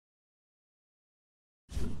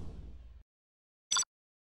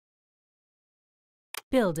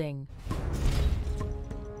Building.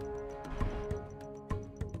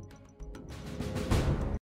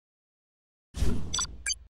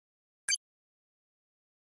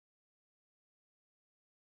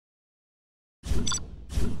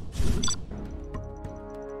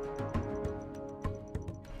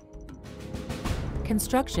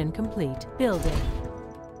 Construction complete. Building.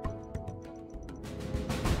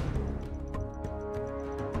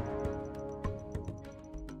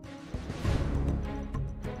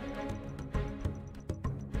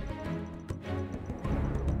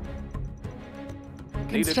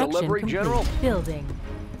 Need a delivery, complete. General? Building.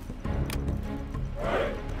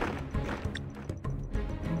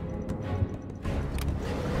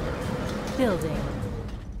 Building.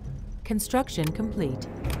 Construction complete.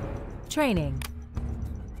 Training.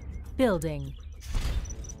 Building.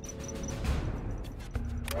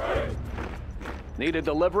 Need a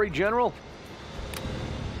delivery, General?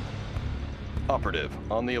 Operative,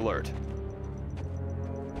 on the alert.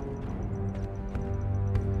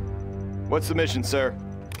 What's the mission, sir?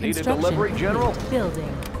 Need a delivery, complete. General?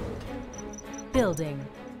 Building. Building.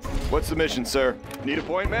 What's the mission, sir? Need a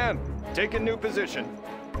point man? Taking new position.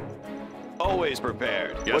 Always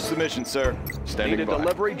prepared. Yes. What's the mission, sir? Standing by. Need a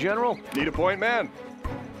delivery, General? Need a point man?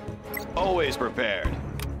 Always prepared.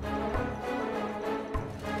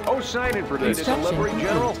 Oh, sign in for this. Need a delivery,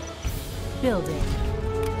 General? Building.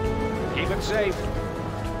 Keep it safe.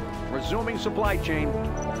 Resuming supply chain.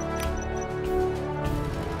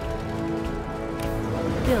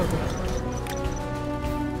 Building.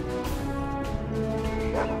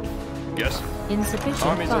 Yes. Insufficient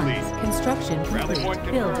Army's funds. Construction Rally complete. point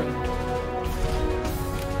Building.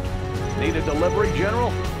 Need a delivery,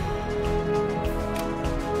 General?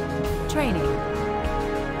 Training.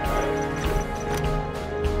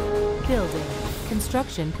 Building.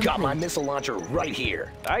 Construction complete. Got my missile launcher right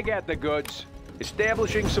here. I got the goods.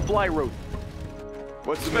 Establishing supply route.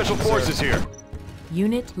 What's the Special Forces here?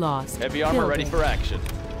 Unit lost. Heavy armor ready Building. for action.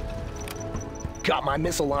 Got my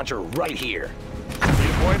missile launcher right here. Need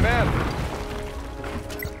a point man?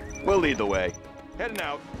 We'll lead the way. Heading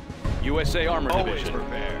out. USA Armor Always Division.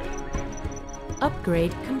 prepared.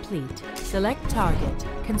 Upgrade complete. Select target.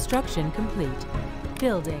 Construction complete.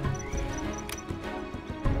 Building.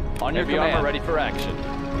 On your Heavy command. armor Ready for action.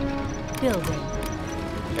 Building.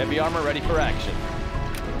 Heavy armor ready for action.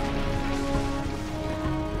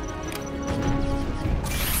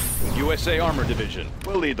 USA Armor Division.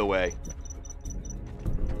 We'll lead the way.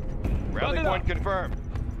 Rally Build it point up. confirmed.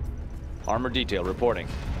 Armor detail reporting.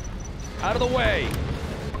 Out of the way!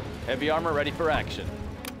 Heavy armor ready for action.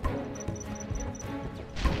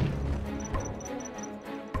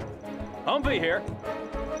 Humvee here.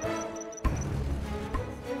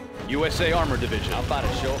 USA Armor Division. How about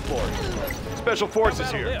a show of force? Special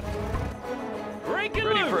Forces How about a here. lift? Break it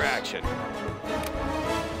Ready loose. for action.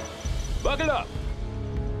 Buckle up.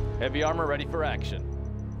 Heavy armor ready for action.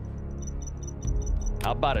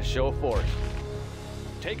 How about a show of force?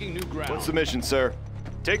 Taking new ground. What's the mission, sir?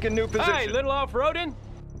 Taking new position. Hey, little off-roading.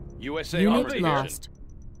 USA Unit Armor Division. lost.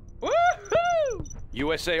 Woohoo!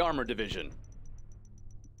 USA Armor Division.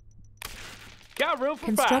 Got room for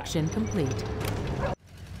Construction complete. five.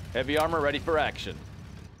 Heavy armor ready for action.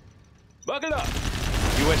 Buckle up.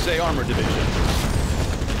 USA Armor Division.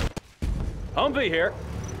 Humvee here.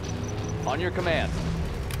 On your command.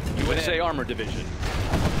 USA Armor Division.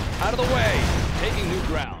 Out of the way. Taking new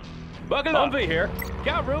ground. Buckle up. Humvee here.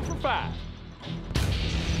 Got room for five.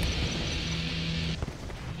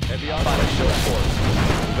 Heavy armor ready to show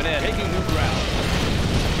force. Moving in. Taking new ground.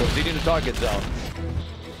 Proceeding to target zone.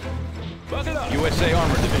 Buckle up. USA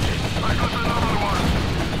Armor Division. I got another one.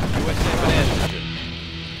 USA Command Division.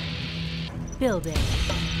 Building.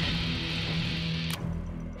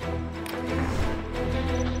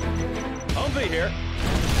 Humvee here.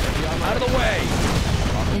 Heavy armor out of the way.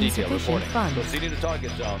 Armor detail Insufficient reporting. funds. Proceeding to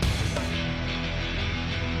target zone.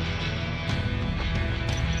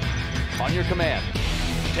 On your command.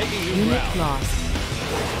 Taking new Unit ground. lost.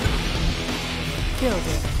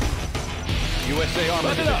 Building. USA Armor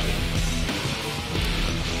Buck it up. Division.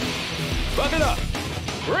 Buck it up.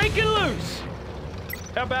 Break it loose.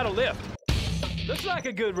 How about a lift? Looks like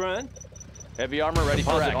a good run. Heavy armor ready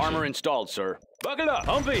for action. Armor installed, sir. Buck it up.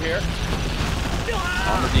 Humvee here.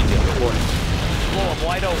 Armor detail reporting. Blow them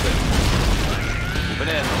wide open. Moving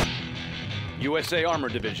in. USA Armor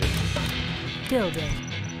Division. Building.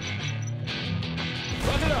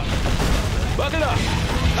 Buck it up. Buck it up.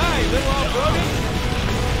 Hey, little off-roading.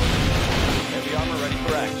 Heavy armor ready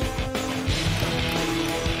for action.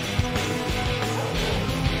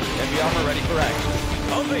 Heavy armor ready for action.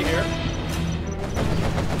 Humvee here.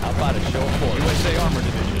 How about a show of force? USA Armor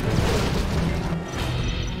Division.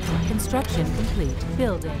 Construction complete.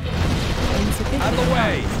 Building. Insufficient. Out of the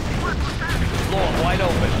way! Floor wide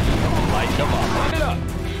open. Light them up. Light it up.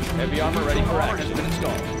 Heavy armor ready for action. Has been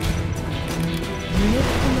installed. Unit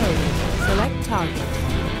promoted. Select target.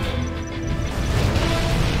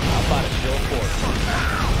 How about a show of force?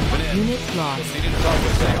 Unit lost. Needing to talk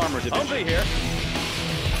with USA Armor Division. I'll be here.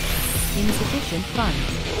 Insufficient funds.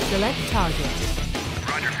 Select target.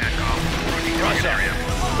 Roger, Hancock. Approaching target area.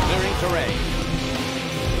 Clearing terrain.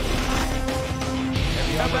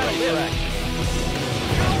 Heavy armor ready for action.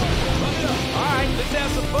 All right, let's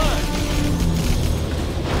have some fun.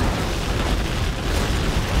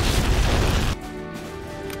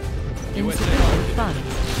 Insufficient funds.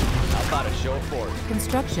 How about a show of force?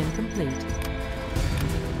 Construction complete.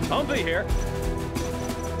 Humvee here.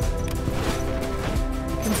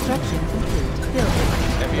 Construction complete. Building.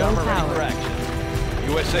 Heavy Low armor ready power. for action.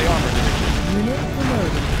 USA Armor Division. Unit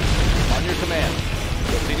promoted. On your command.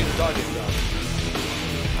 Proceeding to target zone.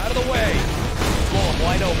 Out of the way. Floor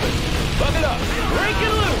wide open. Bug it up. Break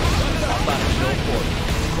it loose. How about a show of force?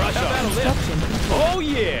 Crush up. Construction complete. Oh,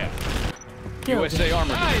 yeah. Building. USA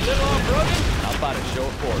Armor Division. All right, little off-roading. How about a show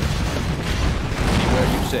of force? Anywhere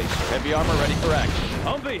you say, sir. Heavy armor ready for action.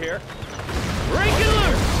 Humvee here. Break it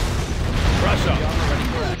loose. Crush up. Heavy armor ready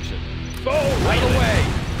for action. Right away.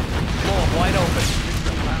 Floor wide open.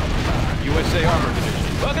 USA Armor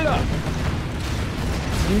Division. Bug it up.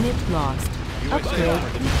 Unit lost. USA Upgrade Armor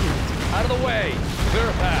Division. complete. Out of the way. Clear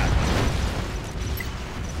a path.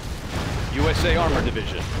 USA Armor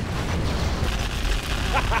Division.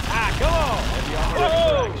 Come on. Heavy armor ready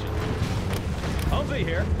for action. Humvee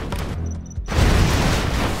here.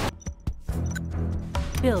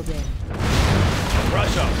 Building.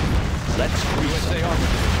 Rush up. Let's USA Armor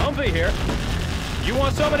Division. Humvee here. You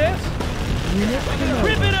want some of this? Unit promoted.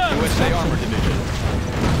 Rip it up! USA Armor Division.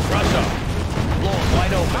 Rush up. Floor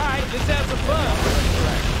wide open. All right, let's have some fun.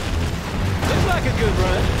 Looks like a good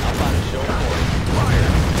run. How about a show of force?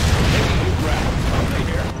 Fire. Taking new ground. Humvee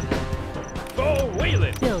here. Go wheel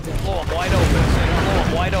it. Building. Floor wide open. Floor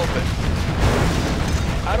wide open.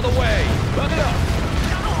 Out of the way. Bug it up.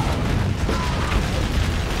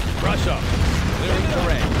 Rush up. Clearing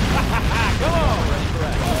terrain. Come on. Ready for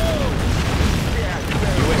action.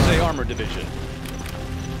 USA Armor Division.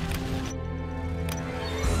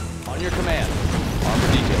 On your command. Armor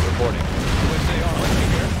detail reporting. USA Armor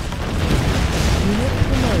here. Unit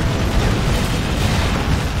promoted.